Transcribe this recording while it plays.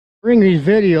Bring these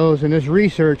videos and this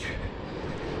research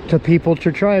to people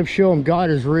to try to show them God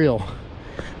is real.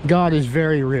 God is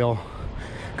very real.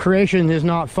 Creation is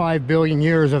not 5 billion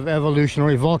years of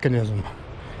evolutionary volcanism,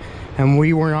 and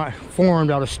we were not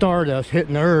formed out of stardust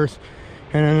hitting the earth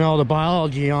and then all the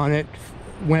biology on it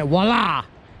went voila,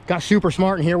 got super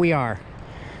smart, and here we are.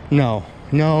 No,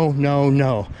 no, no,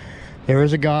 no. There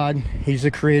is a God. He's the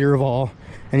creator of all,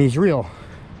 and he's real.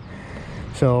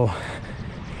 So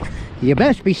you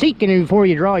best be seeking him before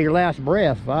you draw your last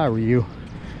breath, if I were you.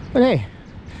 But hey,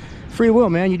 free will,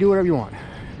 man. You do whatever you want.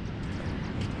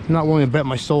 I'm not willing to bet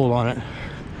my soul on it.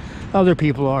 Other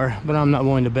people are, but I'm not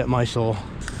willing to bet my soul.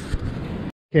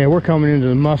 Okay, we're coming into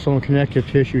the muscle and connective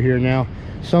tissue here now.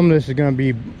 Some of this is going to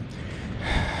be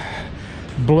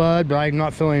blood, but I'm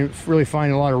not really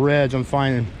finding a lot of reds. I'm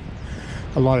finding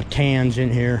a lot of tans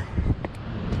in here,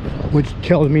 which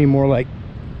tells me more like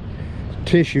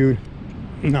tissue,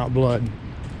 not blood.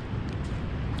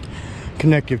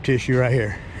 Connective tissue right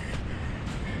here.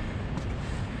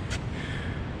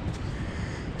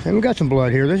 And we got some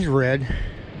blood here. This is red.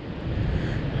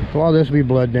 A lot of this will be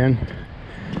blood then.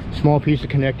 Small piece of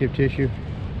connective tissue.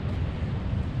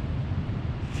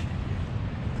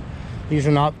 These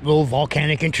are not little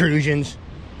volcanic intrusions.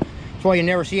 That's why you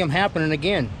never see them happening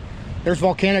again. There's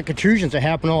volcanic intrusions that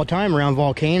happen all the time around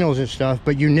volcanoes and stuff,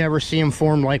 but you never see them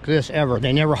form like this ever.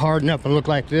 They never harden up and look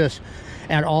like this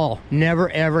at all. Never,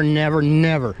 ever, never,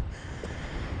 never.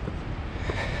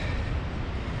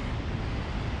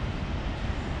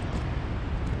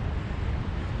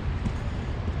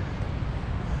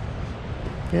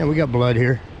 Yeah, we got blood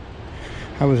here.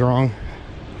 I was wrong.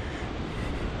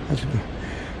 That's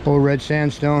old red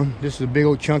sandstone. This is a big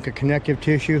old chunk of connective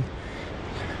tissue.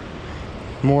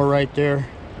 More right there.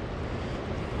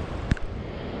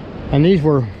 And these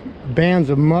were bands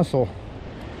of muscle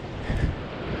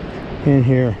in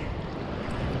here.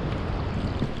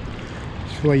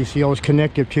 That's why you see all this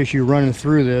connective tissue running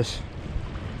through this.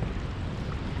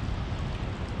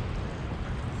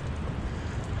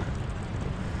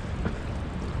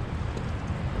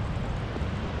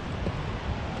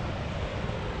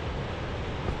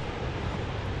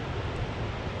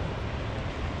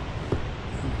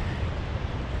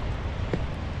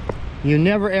 You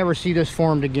never ever see this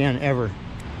formed again, ever.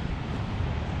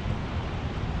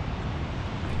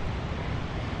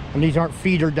 And these aren't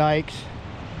feeder dikes.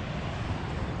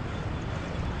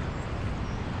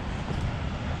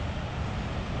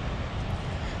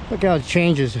 Look how it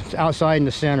changes. It's outside in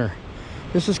the center.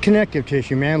 This is connective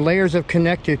tissue, man. Layers of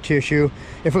connective tissue.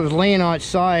 If it was laying on its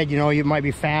side, you know, it might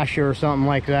be fascia or something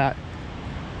like that.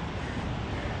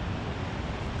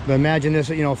 But imagine this,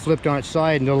 you know, flipped on its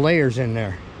side and the layers in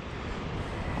there.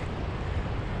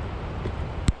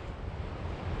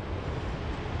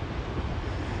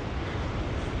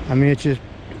 I mean, it's just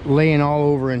laying all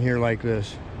over in here like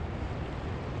this.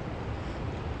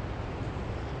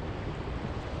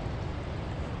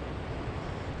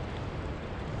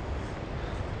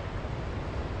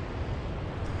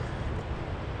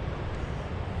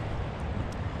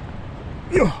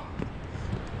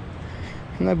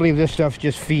 And I believe this stuff's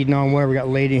just feeding on whatever got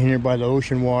laid in here by the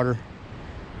ocean water.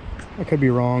 I could be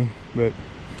wrong, but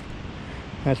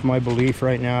that's my belief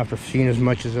right now after seeing as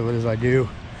much of it as I do.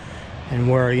 And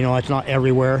where, you know, it's not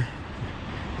everywhere.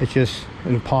 It's just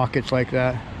in pockets like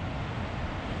that.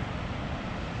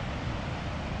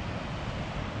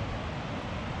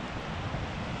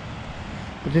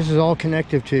 But this is all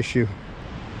connective tissue.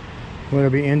 Whether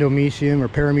it be endomysium or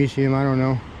paramecium, I don't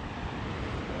know.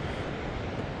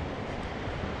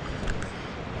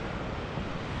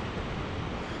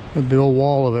 A big old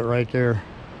wall of it right there.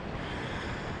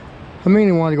 I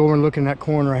mainly want to go over and look in that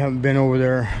corner. I haven't been over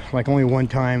there like only one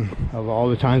time of all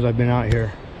the times I've been out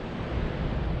here.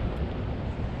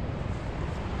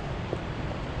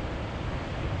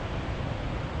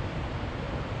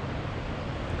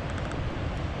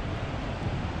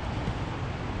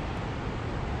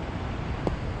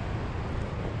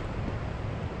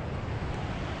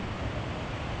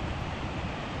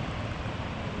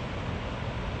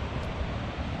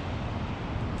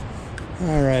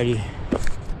 Alrighty.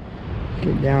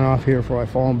 Get down off here before I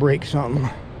fall and break something.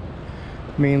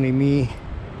 Mainly me.